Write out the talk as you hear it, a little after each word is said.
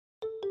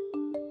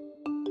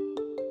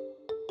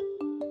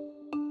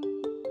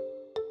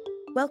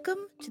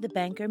Welcome to the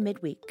Banker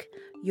Midweek,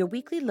 your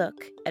weekly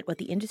look at what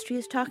the industry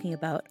is talking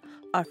about,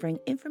 offering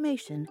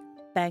information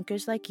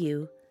bankers like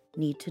you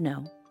need to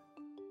know.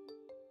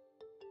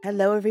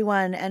 Hello,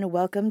 everyone, and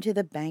welcome to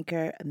the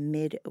Banker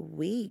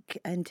Midweek.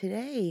 And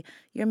today,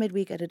 your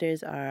midweek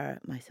editors are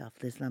myself,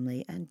 Liz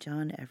Lumley, and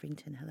John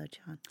Everington. Hello,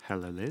 John.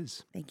 Hello,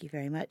 Liz. Thank you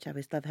very much. I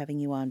always love having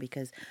you on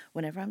because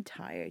whenever I'm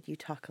tired, you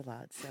talk a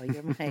lot. So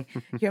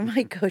you're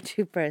my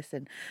go-to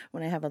person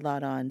when I have a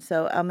lot on.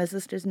 So as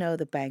listeners know,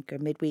 the Banker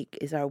Midweek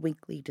is our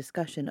weekly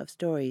discussion of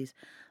stories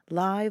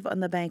live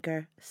on the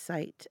Banker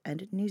site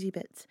and newsy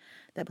bits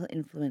that will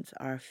influence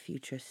our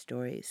future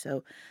stories.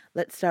 So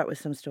let's start with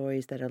some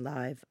stories that are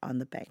live on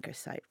the Banker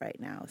site right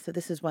now. So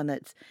this is one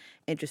that's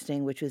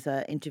interesting, which was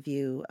an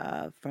interview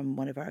from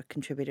one of our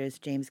contributors,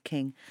 James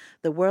King.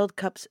 The World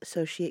Cup's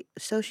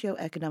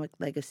socioeconomic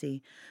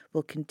legacy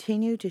will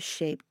continue to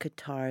shape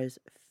Qatar's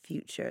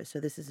future.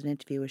 So this is an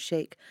interview with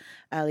Sheikh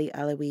Ali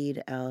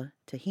Alaweed Al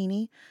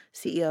Tahini,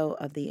 CEO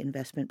of the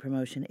investment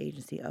promotion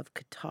agency of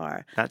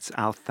Qatar. That's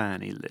Al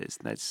Thani, Liz.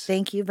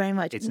 Thank you very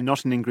much. It's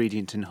not an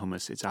ingredient in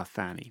hummus. It's Al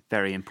Thani.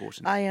 Very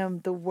important. I am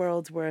the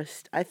world's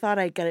worst. I thought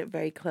I got it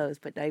very close,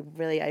 but I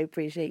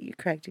appreciate you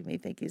correcting me.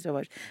 Thank you so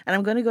much. And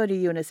I'm going to go to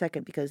you in a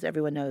second because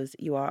everyone knows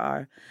you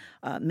are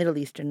our Middle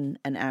Eastern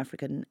and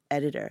African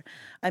editor.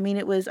 I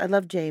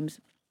love James.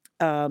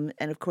 And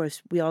of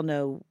course, we all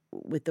know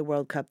with the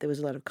World Cup, there was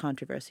a lot of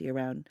controversy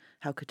around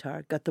how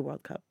Qatar got the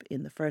World Cup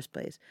in the first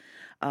place.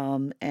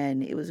 And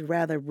it was a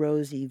rather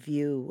rosy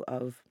view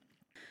of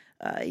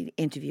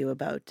interview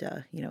about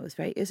it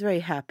was very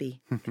happy,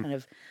 kind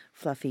of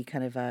fluffy,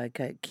 kind of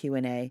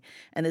Q&A,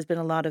 and there's been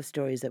a lot of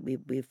stories that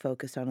we've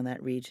focused on in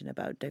that region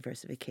about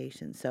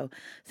diversification. So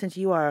since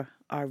you are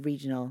our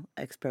regional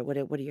expert, what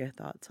are your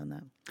thoughts on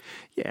that?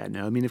 Yeah,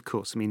 no, of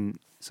course,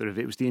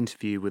 it was the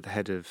interview with the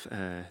head of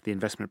the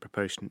investment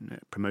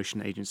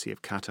promotion agency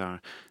of Qatar.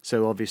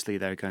 So obviously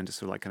they're going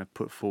to kind of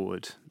put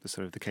forward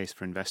the case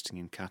for investing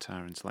in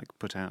Qatar and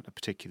put out a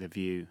particular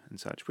view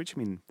and such, which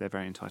they're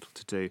very entitled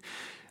to do.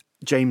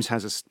 James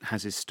has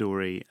his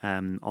story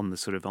on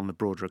the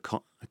broader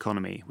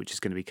economy, which is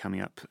going to be coming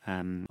up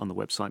on the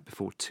website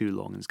before too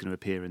long, and is going to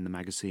appear in the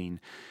magazine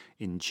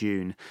in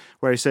June,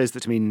 where he says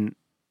that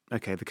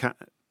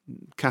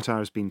Qatar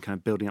has been kind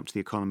of building up to the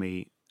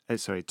economy,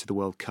 to the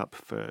World Cup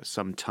for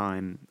some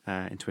time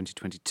in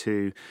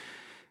 2022.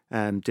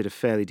 Did a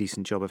fairly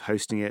decent job of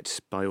hosting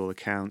it, by all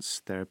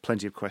accounts. There are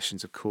plenty of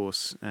questions, of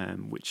course,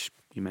 which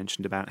you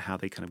mentioned about how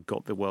they kind of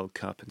got the World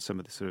Cup and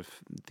some of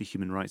the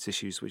human rights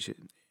issues which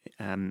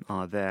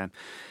are there.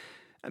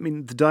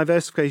 The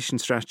diversification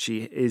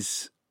strategy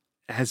it's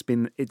a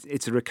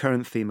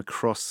recurrent theme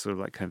across the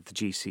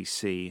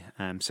GCC,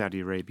 Saudi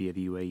Arabia,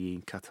 the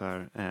UAE,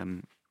 Qatar,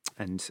 and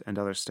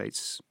other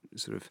states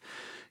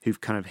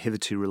who've kind of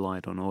hitherto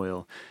relied on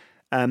oil.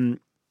 The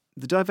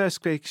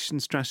diversification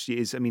strategy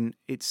is,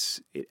 it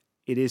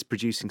is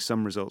producing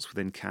some results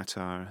within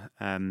Qatar.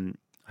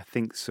 I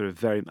think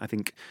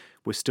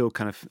we're still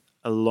kind of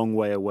a long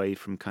way away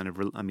from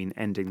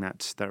ending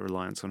that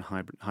reliance on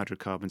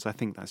hydrocarbons. I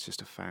think that's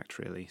just a fact,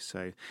 really.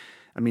 So,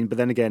 but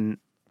then again,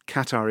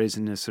 Qatar is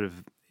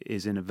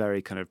in a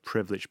very kind of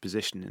privileged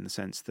position in the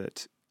sense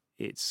that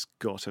it's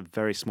got a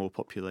very small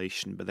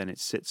population, but then it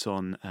sits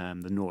on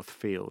the North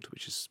Field,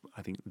 which is,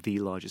 I think, the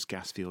largest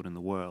gas field in the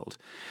world.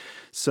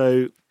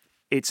 So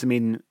it's,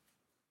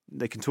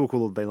 they can talk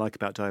all they like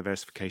about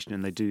diversification,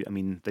 and they do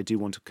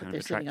want to kind of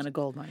attract. They're sitting on a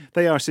gold mine.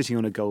 They are sitting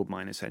on a gold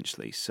mine,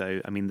 essentially. So,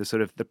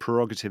 the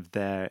prerogative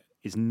there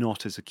is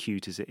not as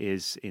acute as it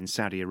is in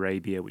Saudi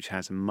Arabia, which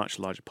has a much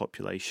larger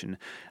population,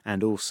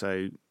 and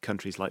also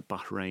countries like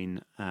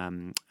Bahrain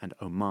and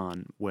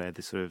Oman, where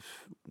the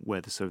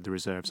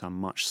reserves are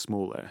much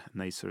smaller,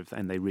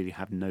 and they really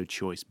have no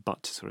choice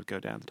but to go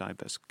down the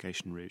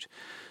diversification route.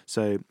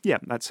 So, yeah,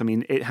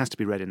 it has to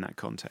be read in that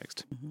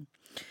context. Mm-hmm.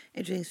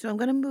 Interesting. So I'm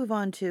going to move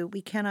on to,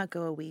 we cannot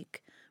go a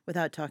week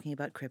without talking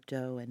about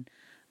crypto and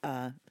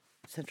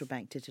central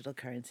bank digital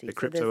currency. The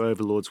crypto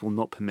overlords will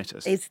not permit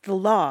us. It's the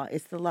law.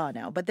 It's the law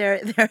now. But there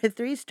are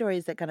three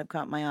stories that kind of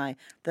caught my eye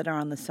that are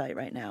on the site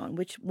right now. And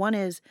which one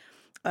is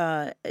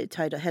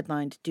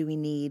headlined, "Do we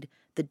need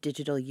the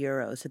digital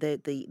euro?" So the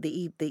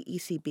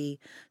ECB's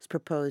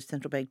proposed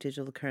central bank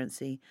digital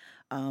currency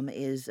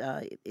is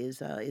in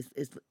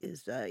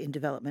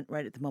development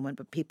right at the moment,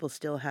 but people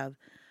still have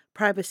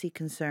privacy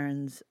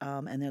concerns,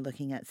 and they're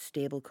looking at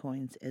stable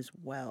coins as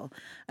well.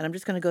 And I'm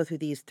just going to go through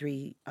these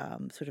three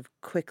sort of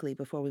quickly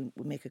before we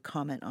make a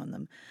comment on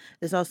them.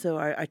 There's also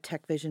our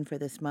tech vision for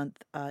this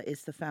month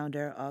is the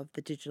founder of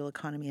the Digital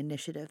Economy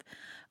Initiative,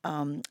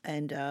 and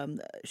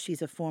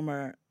she's a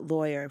former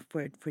lawyer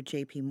for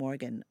JP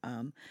Morgan.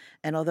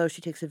 And although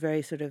she takes a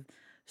very sort of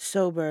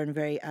sober and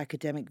very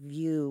academic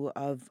view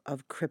of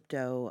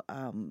crypto,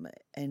 and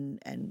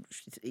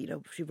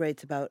she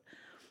writes about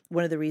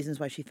one of the reasons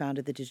why she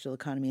founded the Digital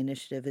Economy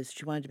Initiative is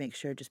she wanted to make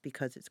sure just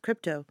because it's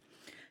crypto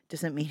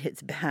doesn't mean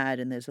it's bad.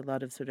 And there's a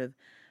lot of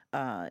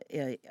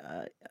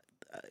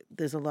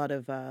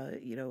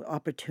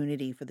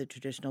opportunity for the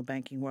traditional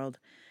banking world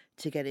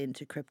to get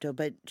into crypto.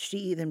 But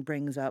she then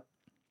brings up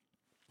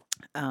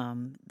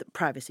the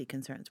privacy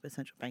concerns with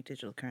central bank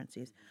digital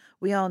currencies.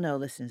 We all know,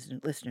 listeners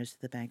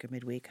to the Banker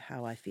Midweek,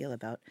 how I feel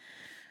about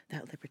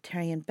that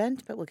libertarian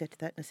bent, but we'll get to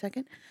that in a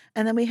second.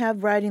 And then we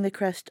have Riding the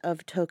Crest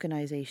of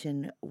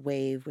Tokenization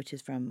Wave, which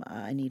is from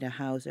Anita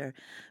Hauser,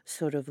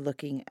 sort of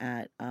looking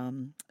at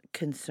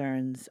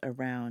concerns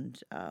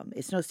around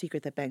it's no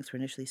secret that banks were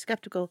initially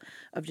skeptical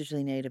of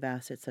digitally native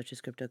assets such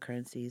as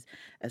cryptocurrencies,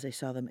 as they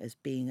saw them as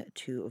being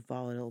too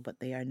volatile,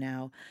 but they are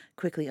now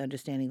quickly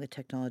understanding the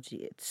technology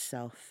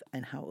itself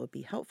and how it would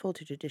be helpful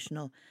to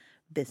traditional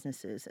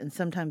businesses. And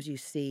sometimes you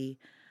see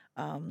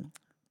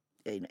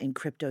in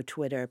crypto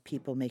Twitter,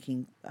 people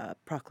making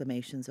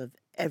proclamations of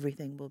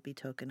everything will be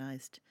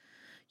tokenized.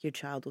 Your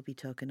child will be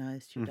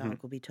tokenized. Your dog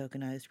will be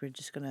tokenized. We're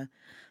just going to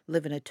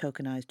live in a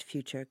tokenized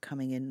future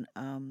coming in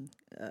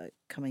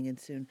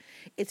soon.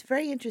 It's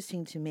very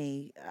interesting to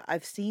me.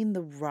 I've seen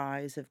the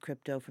rise of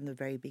crypto from the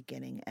very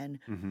beginning, and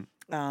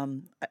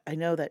I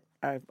know that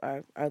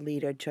our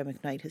leader, Joe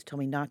McKnight, has told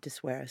me not to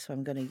swear, so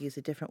I'm going to use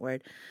a different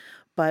word.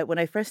 But when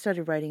I first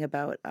started writing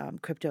about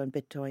crypto and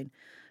Bitcoin,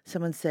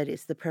 someone said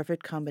it's the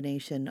perfect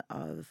combination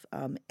of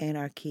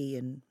anarchy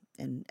and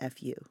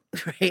FU,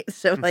 right?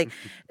 So like,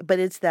 but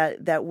it's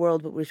that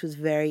world which was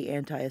very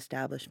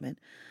anti-establishment.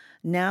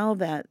 Now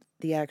that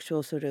the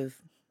actual sort of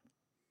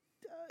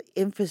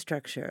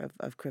infrastructure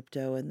of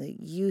crypto and the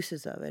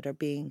uses of it are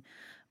being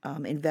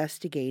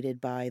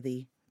investigated by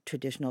the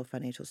traditional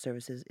financial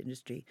services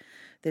industry,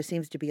 there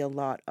seems to be a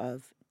lot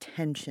of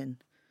tension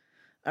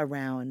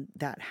around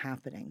that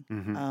happening,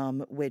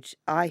 which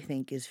I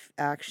think is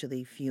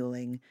actually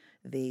fueling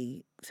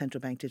the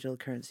central bank digital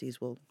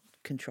currencies will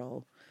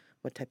control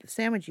what type of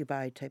sandwich you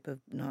buy, type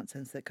of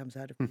nonsense that comes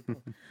out of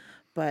people.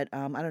 But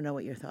I don't know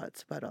what your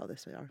thoughts about all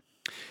this are.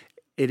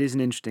 It is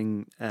an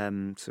interesting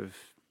sort of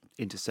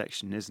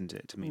intersection, isn't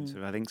it? I mean,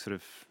 I think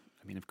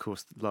of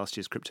course, last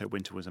year's crypto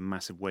winter was a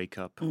massive wake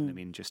up. I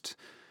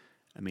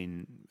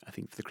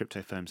think for the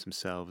crypto firms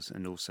themselves,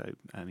 and also,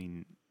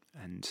 and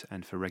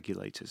for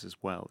regulators as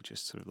well,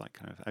 just sort of like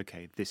kind of,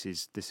 okay, this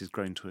is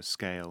grown to a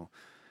scale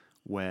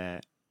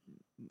where,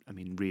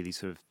 really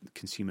sort of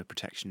consumer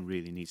protection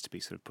really needs to be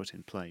sort of put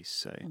in place.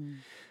 So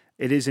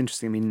it is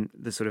interesting. I mean,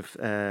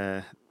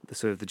 the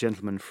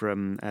gentleman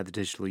from the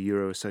Digital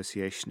Euro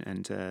Association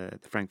and the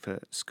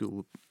Frankfurt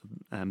School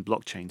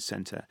Blockchain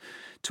Center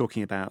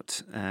talking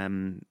about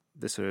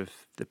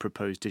the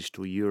proposed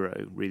digital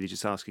euro, really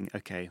just asking,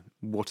 okay,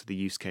 what are the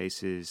use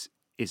cases?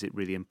 Is it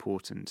really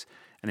important?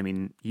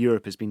 And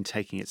Europe has been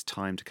taking its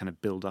time to kind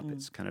of build up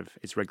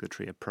its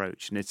regulatory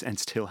approach, and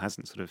still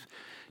hasn't sort of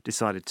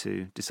decided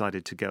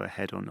to go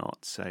ahead or not.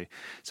 So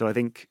I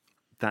think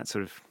that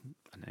sort of,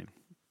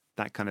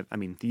 that kind of,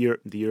 the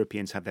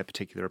Europeans have their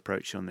particular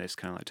approach on this,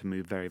 kind of like to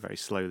move very, very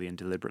slowly and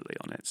deliberately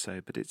on it.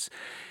 So, but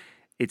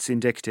it's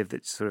indicative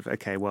that sort of,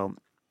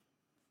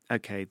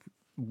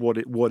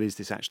 what is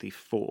this actually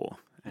for?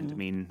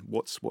 And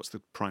what's the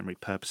primary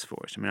purpose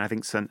for it? I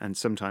think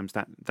sometimes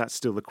that's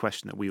still the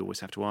question that we always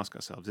have to ask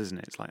ourselves, isn't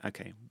it? It's like,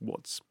 okay,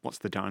 what's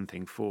the darn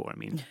thing for?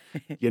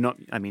 You're not.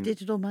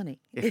 Digital money.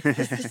 It's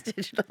just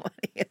digital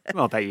money.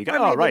 Well, there you go.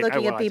 Or maybe Right.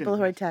 looking at people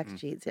who are tax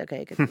cheats.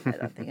 Okay, I could see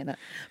that. I'm thinking that.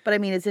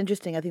 But it's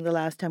interesting. I think the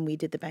last time we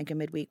did the Banker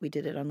Midweek, we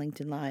did it on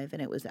LinkedIn Live,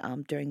 and it was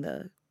during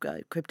the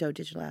Crypto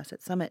Digital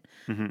Asset Summit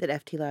that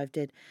FT Live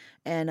did.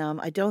 And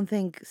I don't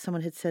think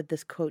someone had said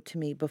this quote to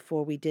me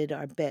before we did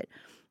our bit.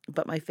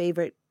 But my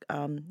favorite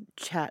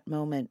chat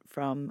moment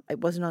it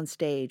wasn't on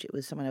stage, it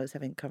was someone I was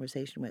having a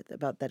conversation with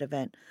about that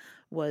event,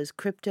 was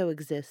crypto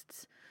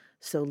exists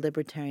so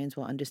libertarians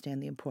will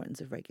understand the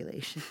importance of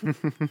regulation.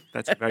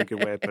 That's a very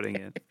good way of putting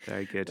it.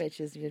 Very good.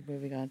 Which is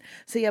moving on.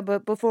 So yeah,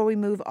 but before we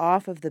move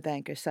off of the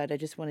banker side, I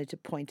just wanted to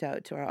point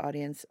out to our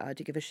audience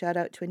to give a shout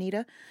out to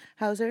Anita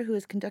Hauser, who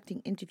is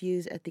conducting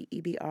interviews at the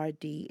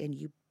EBRD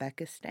in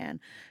Uzbekistan.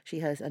 She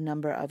has a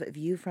number of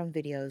view from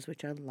videos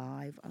which are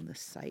live on the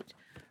site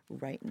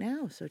right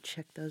now, so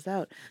check those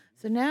out.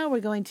 So now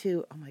we're going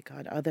to,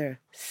 other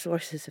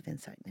sources of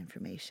insight and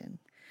information.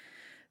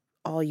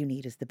 All you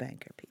need is the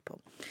banker,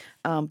 people.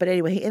 But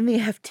anyway, in the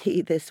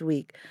FT this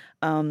week,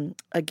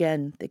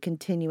 again, the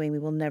continuing, we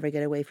will never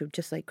get away from,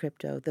 just like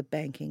crypto, the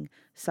banking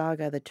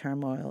saga, the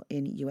turmoil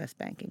in U.S.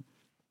 banking.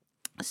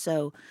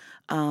 So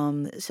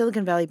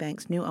Silicon Valley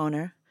Bank's new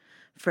owner,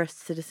 First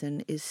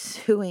Citizen, is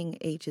suing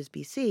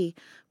HSBC,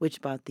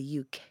 which bought the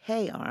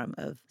UK arm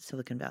of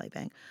Silicon Valley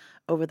Bank,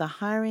 over the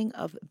hiring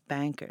of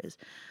bankers.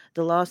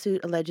 The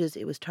lawsuit alleges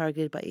it was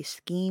targeted by a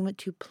scheme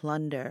to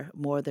plunder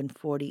more than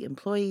 40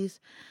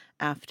 employees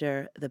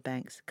after the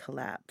banks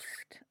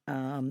collapsed.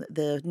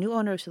 The new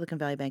owner of Silicon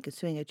Valley Bank is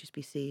suing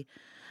HSBC,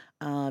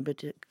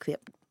 but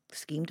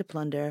scheme to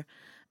plunder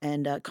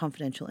and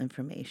confidential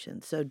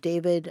information. So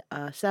David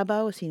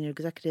Sabow, a senior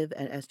executive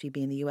at SVB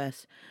in the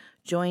U.S.,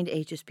 joined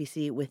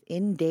HSBC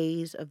within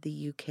days of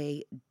the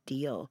UK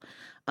deal.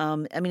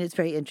 It's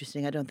very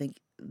interesting. I don't think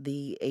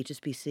the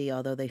HSBC,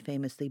 although they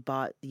famously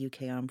bought the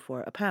UK arm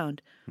for a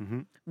pound,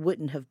 Mm-hmm.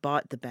 wouldn't have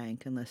bought the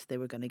bank unless they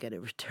were going to get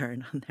a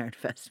return on their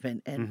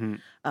investment. And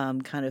Mm-hmm.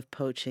 kind of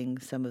poaching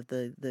some of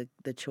the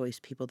choice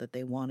people that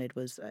they wanted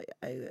was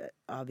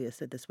obvious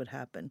that this would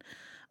happen.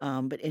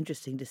 But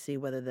interesting to see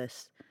whether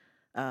this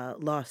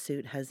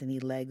lawsuit has any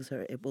legs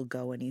or it will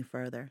go any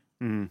further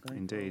going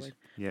Indeed. forward.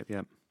 Yep.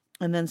 Yep.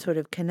 And then sort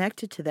of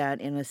connected to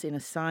that in a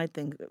side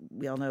thing,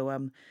 we all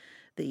know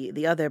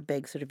the other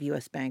big sort of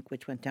U.S. bank,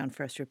 which went down,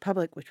 First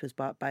Republic, which was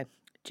bought by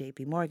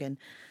J.P. Morgan,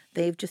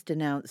 they've just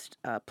announced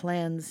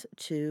plans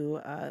to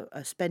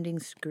a spending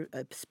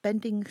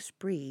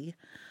spree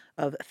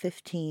of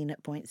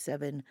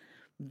 $15.7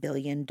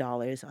 billion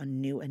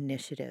on new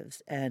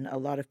initiatives, and a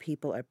lot of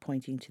people are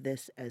pointing to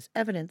this as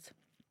evidence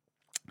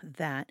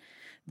that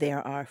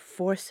there are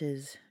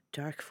forces,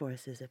 dark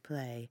forces at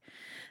play,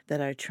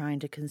 that are trying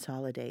to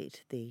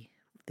consolidate the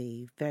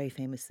very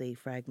famously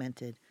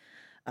fragmented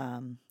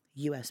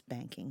U.S.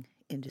 banking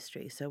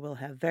industry. So we'll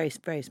have very,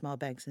 very small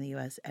banks in the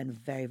U.S. and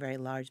very, very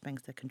large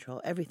banks that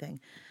control everything.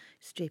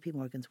 It's J.P.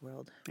 Morgan's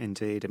world.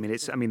 Indeed. I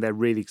mean,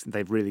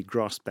 they've really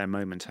grasped their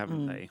moment,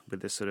 haven't they,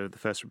 with this sort of the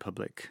First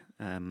Republic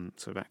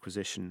sort of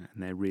acquisition,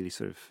 and they're really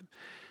sort of,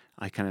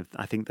 I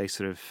think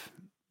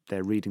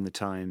they're reading the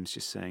times,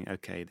 just saying,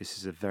 okay, this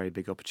is a very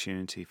big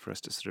opportunity for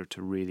us to sort of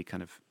to really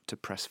kind of to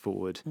press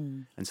forward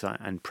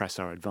and press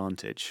our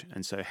advantage,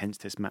 and so hence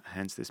this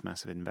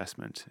massive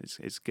investment.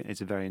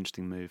 It's a very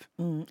interesting move.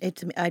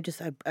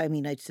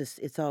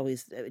 It's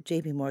always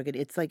J.P. Morgan.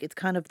 It's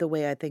kind of the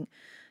way I think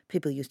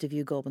people used to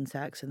view Goldman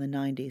Sachs in the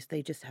 90s.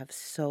 They just have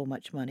so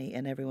much money,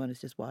 and everyone is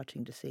just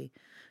watching to see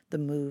the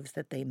moves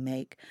that they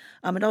make.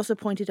 It also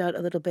pointed out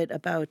a little bit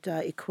about,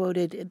 it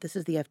quoted, this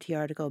is the FT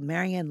article,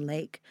 Marianne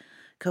Lake,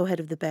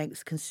 co-head of the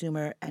bank's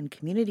consumer and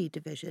community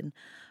division.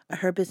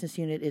 Her business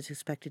unit is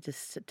expected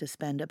to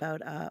spend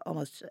about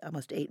almost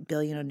 $8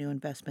 billion on new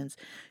investments.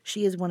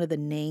 She is one of the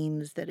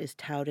names that is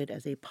touted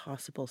as a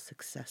possible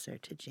successor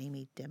to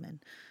Jamie Dimon.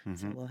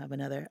 So we'll have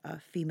another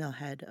female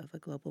head of a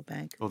global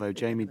bank. Although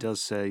Jamie does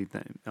say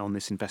that on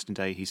this Investor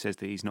Day, he says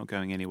that he's not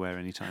going anywhere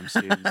anytime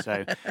soon.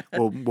 So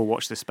we'll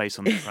watch this space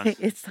on the front.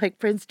 It's like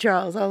Prince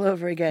Charles all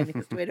over again.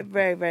 He's waited a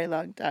very, very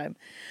long time.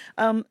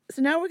 So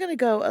now we're going to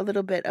go a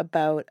little bit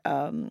about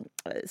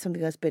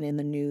something that's been in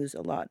the news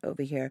a lot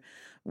over here,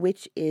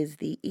 which is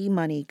the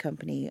e-money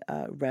company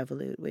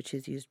Revolut, which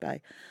is used by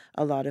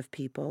a lot of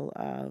people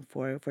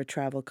for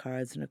travel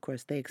cards. And of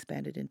course, they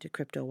expanded into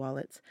crypto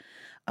wallets,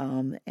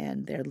 and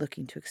they're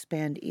looking to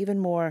expand even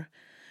more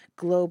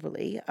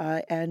globally.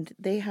 And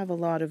they have a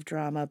lot of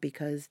drama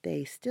because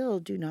they still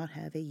do not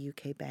have a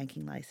UK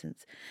banking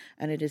license.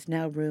 And it is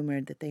now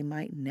rumored that they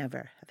might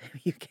never have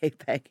a UK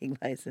banking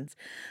license.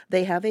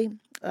 They have a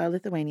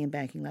Lithuanian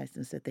banking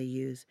license that they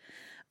use.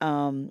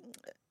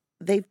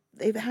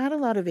 They've had a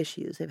lot of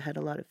issues. They've had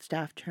a lot of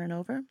staff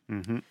turnover,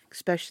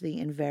 especially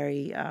in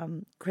very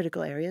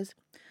critical areas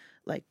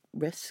like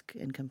risk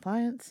and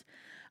compliance.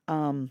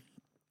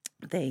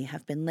 They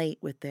have been late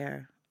with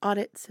their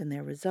audits and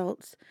their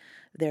results.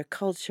 Their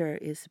culture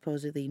is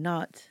supposedly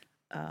not,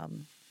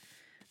 and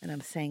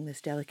I'm saying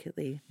this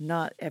delicately,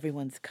 not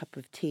everyone's cup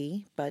of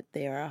tea, but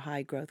they are a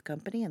high growth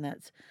company, and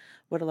that's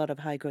what a lot of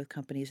high growth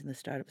companies in the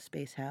startup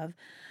space have.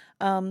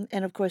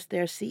 And of course,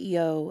 their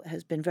CEO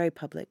has been very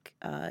public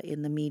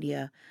in the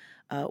media,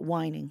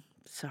 whining.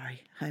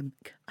 Sorry, I'm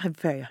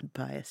very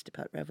unbiased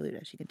about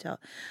Revolut, as you can tell,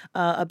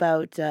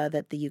 about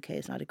that the UK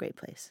is not a great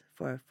place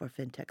for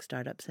fintech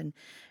startups, and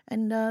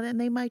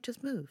they might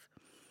just move.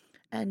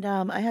 And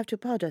I have to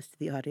apologize to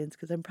the audience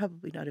because I'm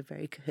probably not a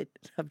very good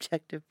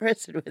objective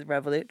person with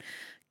Revolut.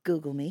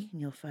 Google me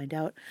and you'll find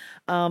out.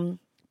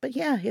 But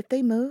yeah, if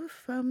they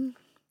move,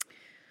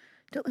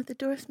 don't let the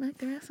door smack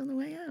their ass on the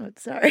way out.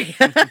 Sorry.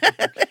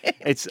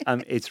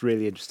 It's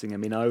really interesting. I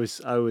mean, I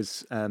was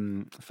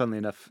funnily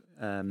enough,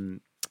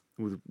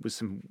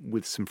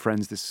 with some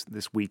friends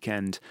this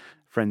weekend.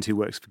 Friend who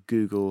works for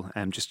Google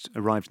just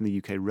arrived in the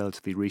UK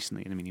relatively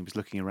recently, and I mean he was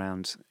looking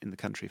around in the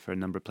country for a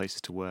number of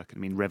places to work. I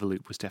mean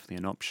Revolut was definitely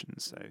an option.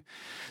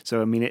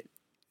 So I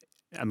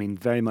mean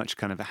very much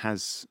kind of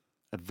has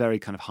a very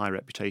kind of high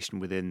reputation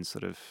within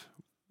sort of,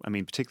 I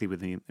mean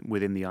particularly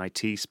within the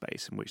IT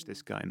space in which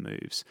this guy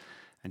moves,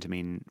 and I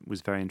mean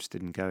was very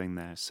interested in going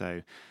there.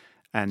 So,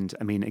 and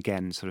I mean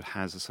again sort of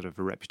has a sort of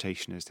a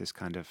reputation as this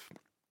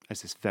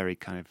very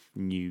kind of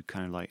new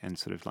kind of like and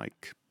sort of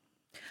like.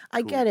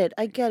 I get it.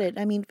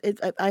 I mean,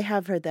 I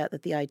have heard that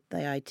the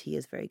IT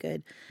is very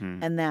good,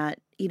 and that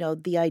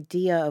the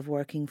idea of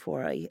working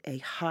for a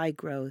high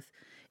growth,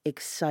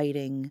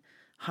 exciting,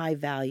 high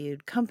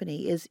valued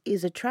company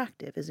is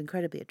attractive, is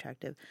incredibly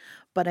attractive.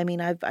 But I mean,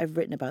 I've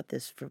written about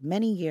this for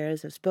many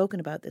years. I've spoken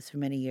about this for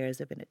many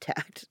years. I've been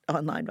attacked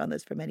online on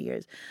this for many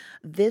years.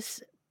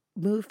 This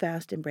move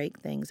fast and break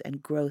things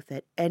and growth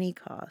at any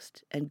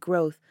cost, and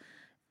growth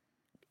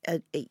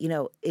at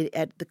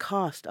the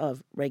cost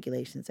of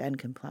regulations and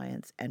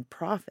compliance and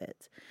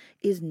profits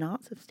is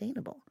not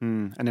sustainable.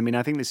 And I mean,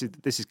 I think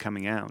this is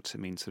coming out. I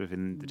mean, sort of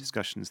in the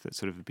discussions that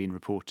sort of have been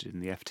reported in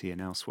the FT and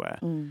elsewhere,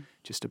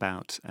 just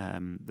about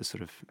the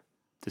sort of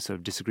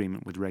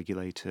disagreement with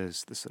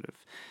regulators, the sort of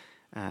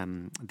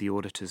the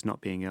auditors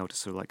not being able to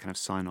sort of like kind of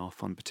sign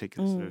off on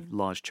particular sort of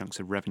large chunks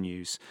of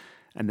revenues,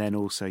 and then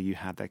also you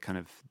have that kind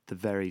of the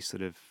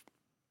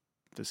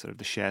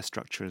share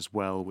structure as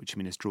well, which I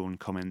mean has drawn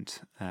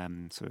comment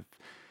sort of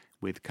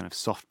with kind of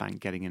SoftBank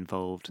getting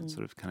involved and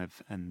sort of kind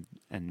of and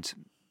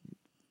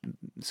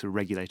sort of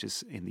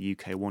regulators in the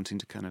UK wanting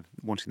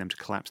them to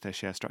collapse their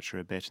share structure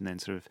a bit and then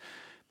sort of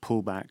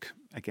pull back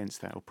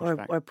against that or push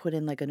back. Or put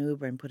in like an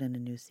Uber and put in a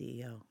new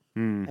CEO.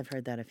 I've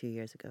heard that a few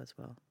years ago as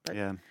well. But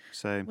yeah,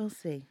 so we'll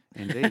see.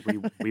 Indeed,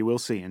 we will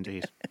see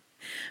indeed.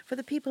 For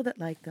the people that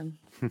like them,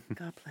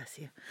 God bless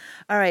you.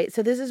 All right,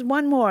 so this is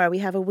one more. We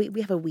have a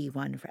wee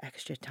one for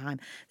extra time.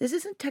 This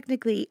isn't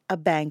technically a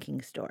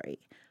banking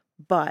story,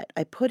 but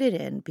I put it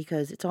in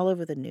because it's all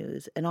over the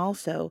news, and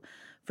also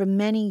for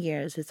many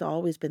years it's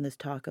always been this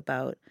talk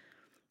about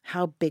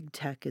how big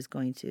tech is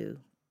going to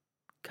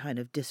kind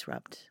of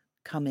disrupt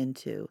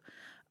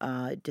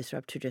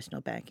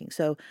traditional banking.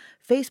 So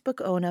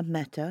Facebook owner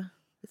Meta.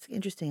 It's an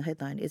interesting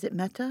headline. Is it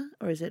Meta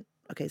or is it?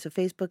 Okay, so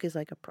Facebook is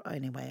like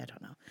anyway, I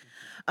don't know.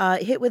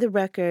 Hit with a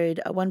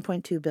record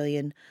 €1.2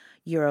 billion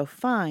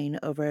fine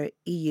over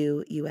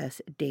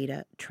EU-US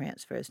data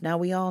transfers. Now,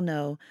 we all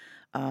know,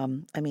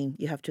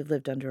 you have to have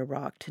lived under a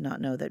rock to not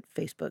know that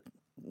Facebook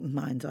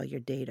mines all your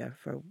data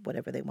for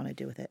whatever they want to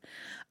do with it.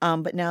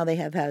 But now they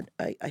have had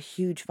a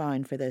huge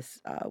fine for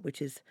this,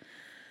 which is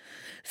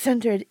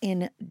centered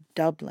in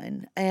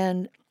Dublin.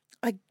 And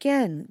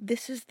again,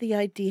 this is the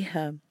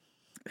idea,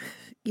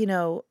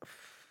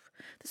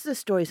 this is a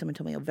story someone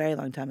told me a very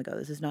long time ago.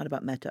 This is not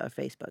about Meta or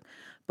Facebook.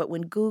 But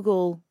when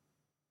Google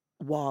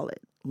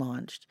Wallet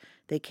launched,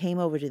 they came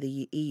over to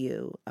the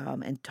EU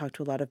and talked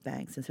to a lot of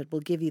banks and said,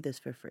 we'll give you this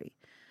for free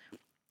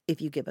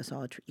if you give us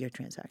all your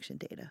transaction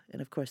data.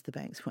 And of course, the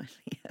banks went,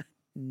 yeah,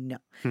 no.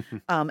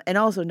 And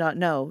also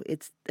no,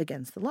 it's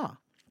against the law.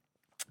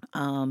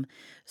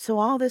 So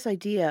all this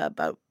idea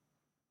about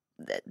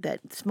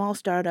that small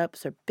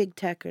startups or big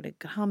tech are to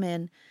come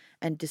in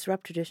and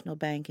disrupt traditional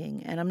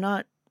banking, and I'm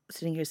not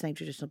sitting here saying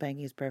traditional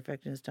banking is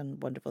perfect and has done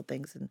wonderful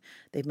things and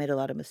they've made a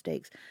lot of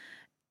mistakes.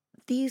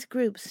 These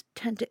groups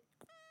tend to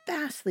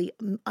vastly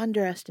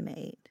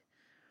underestimate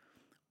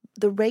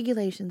the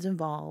regulations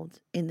involved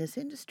in this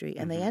industry,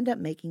 and they end up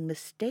making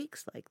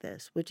mistakes like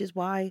this, which is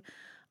why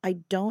I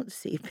don't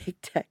see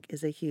big tech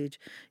as a huge,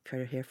 if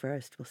you're here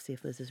first, we'll see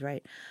if Liz is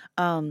right,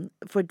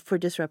 for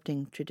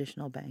disrupting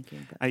traditional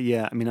banking.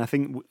 Yeah, I mean,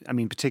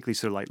 particularly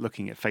sort of like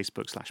looking at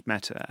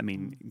Facebook/Meta. I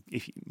mean,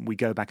 if we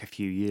go back a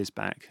few years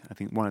back, I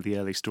think one of the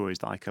early stories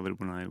that I covered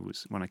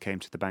when I came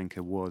to the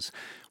Banker was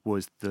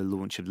the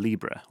launch of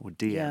Libra or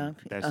Diem,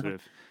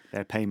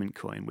 their payment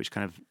coin, which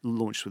kind of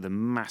launched with a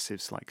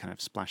massive kind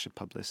of splash of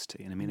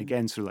publicity. And I mean,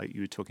 again, sort of like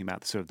you were talking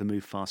about sort of the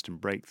move fast and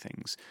break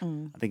things.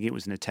 I think it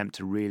was an attempt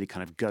to really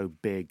kind of go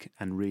big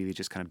and really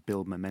just kind of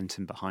build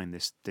momentum behind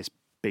this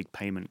big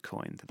payment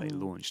coin that they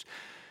launched.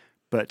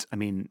 But I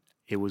mean,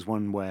 it was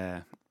one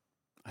where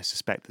I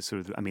suspect that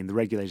the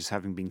regulators,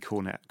 having been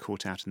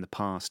caught out in the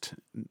past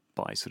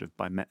by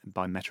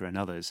Meta and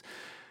others,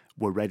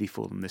 were ready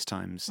for them this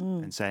time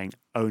and saying,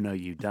 oh, no,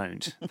 you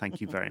don't.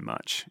 Thank you very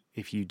much.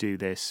 If you do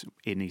this,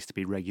 it needs to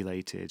be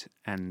regulated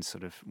and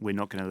sort of we're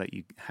not going to let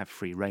you have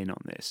free reign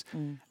on this.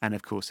 And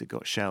of course, it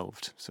got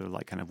shelved. So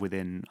like kind of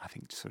within, I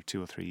think, sort of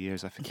 2 or 3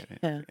 years, I forget it.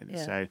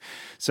 Yeah.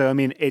 So I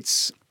mean,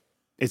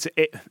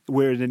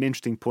 we're at an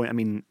interesting point. I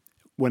mean,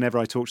 whenever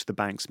I talk to the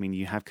banks,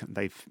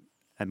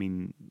 I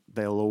mean,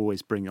 they'll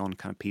always bring on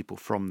kind of people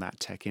from that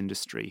tech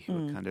industry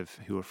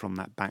who are from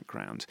that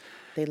background.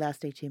 They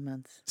last 18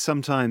 months.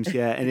 Sometimes,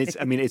 yeah, and it's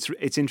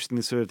interesting.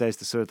 There's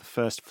the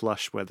first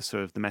flush where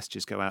the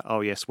messages go out.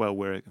 Oh yes, well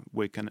we're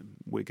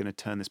gonna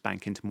turn this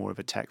bank into more of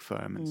a tech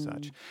firm and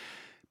such.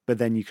 But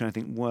then you kind of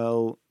think,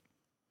 well,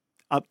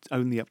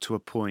 only up to a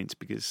point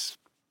because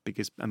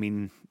I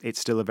mean it's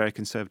still a very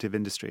conservative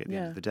industry at the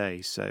end of the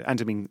day. So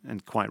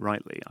and quite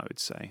rightly, I would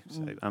say.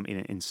 So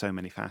in so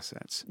many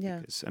facets. Yeah.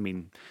 Because I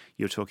mean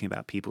you're talking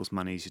about people's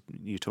monies,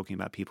 you're talking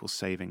about people's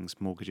savings,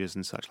 mortgages,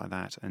 and such like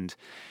that. And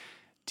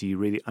do you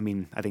really? I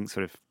mean, I think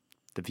sort of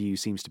the view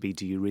seems to be: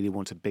 do you really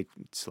want a big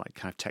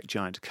kind of tech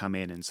giant to come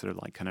in and sort of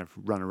like kind of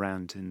run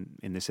around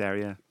in this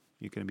area?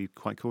 You're going to be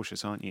quite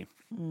cautious, aren't you?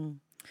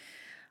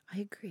 I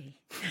agree.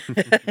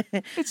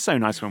 It's so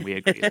nice when we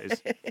agree,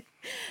 Liz.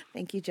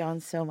 Thank you, John,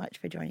 so much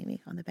for joining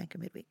me on the Banker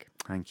Midweek.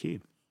 Thank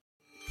you.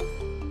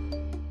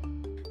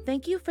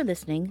 Thank you for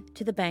listening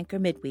to the Banker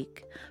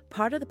Midweek,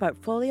 part of the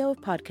portfolio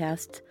of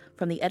podcasts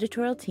from the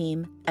editorial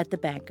team at The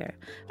Banker,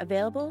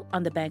 available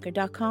on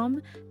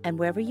thebanker.com and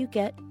wherever you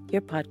get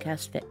your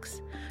podcast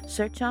fix.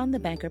 Search on The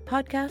Banker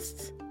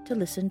Podcasts to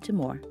listen to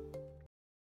more.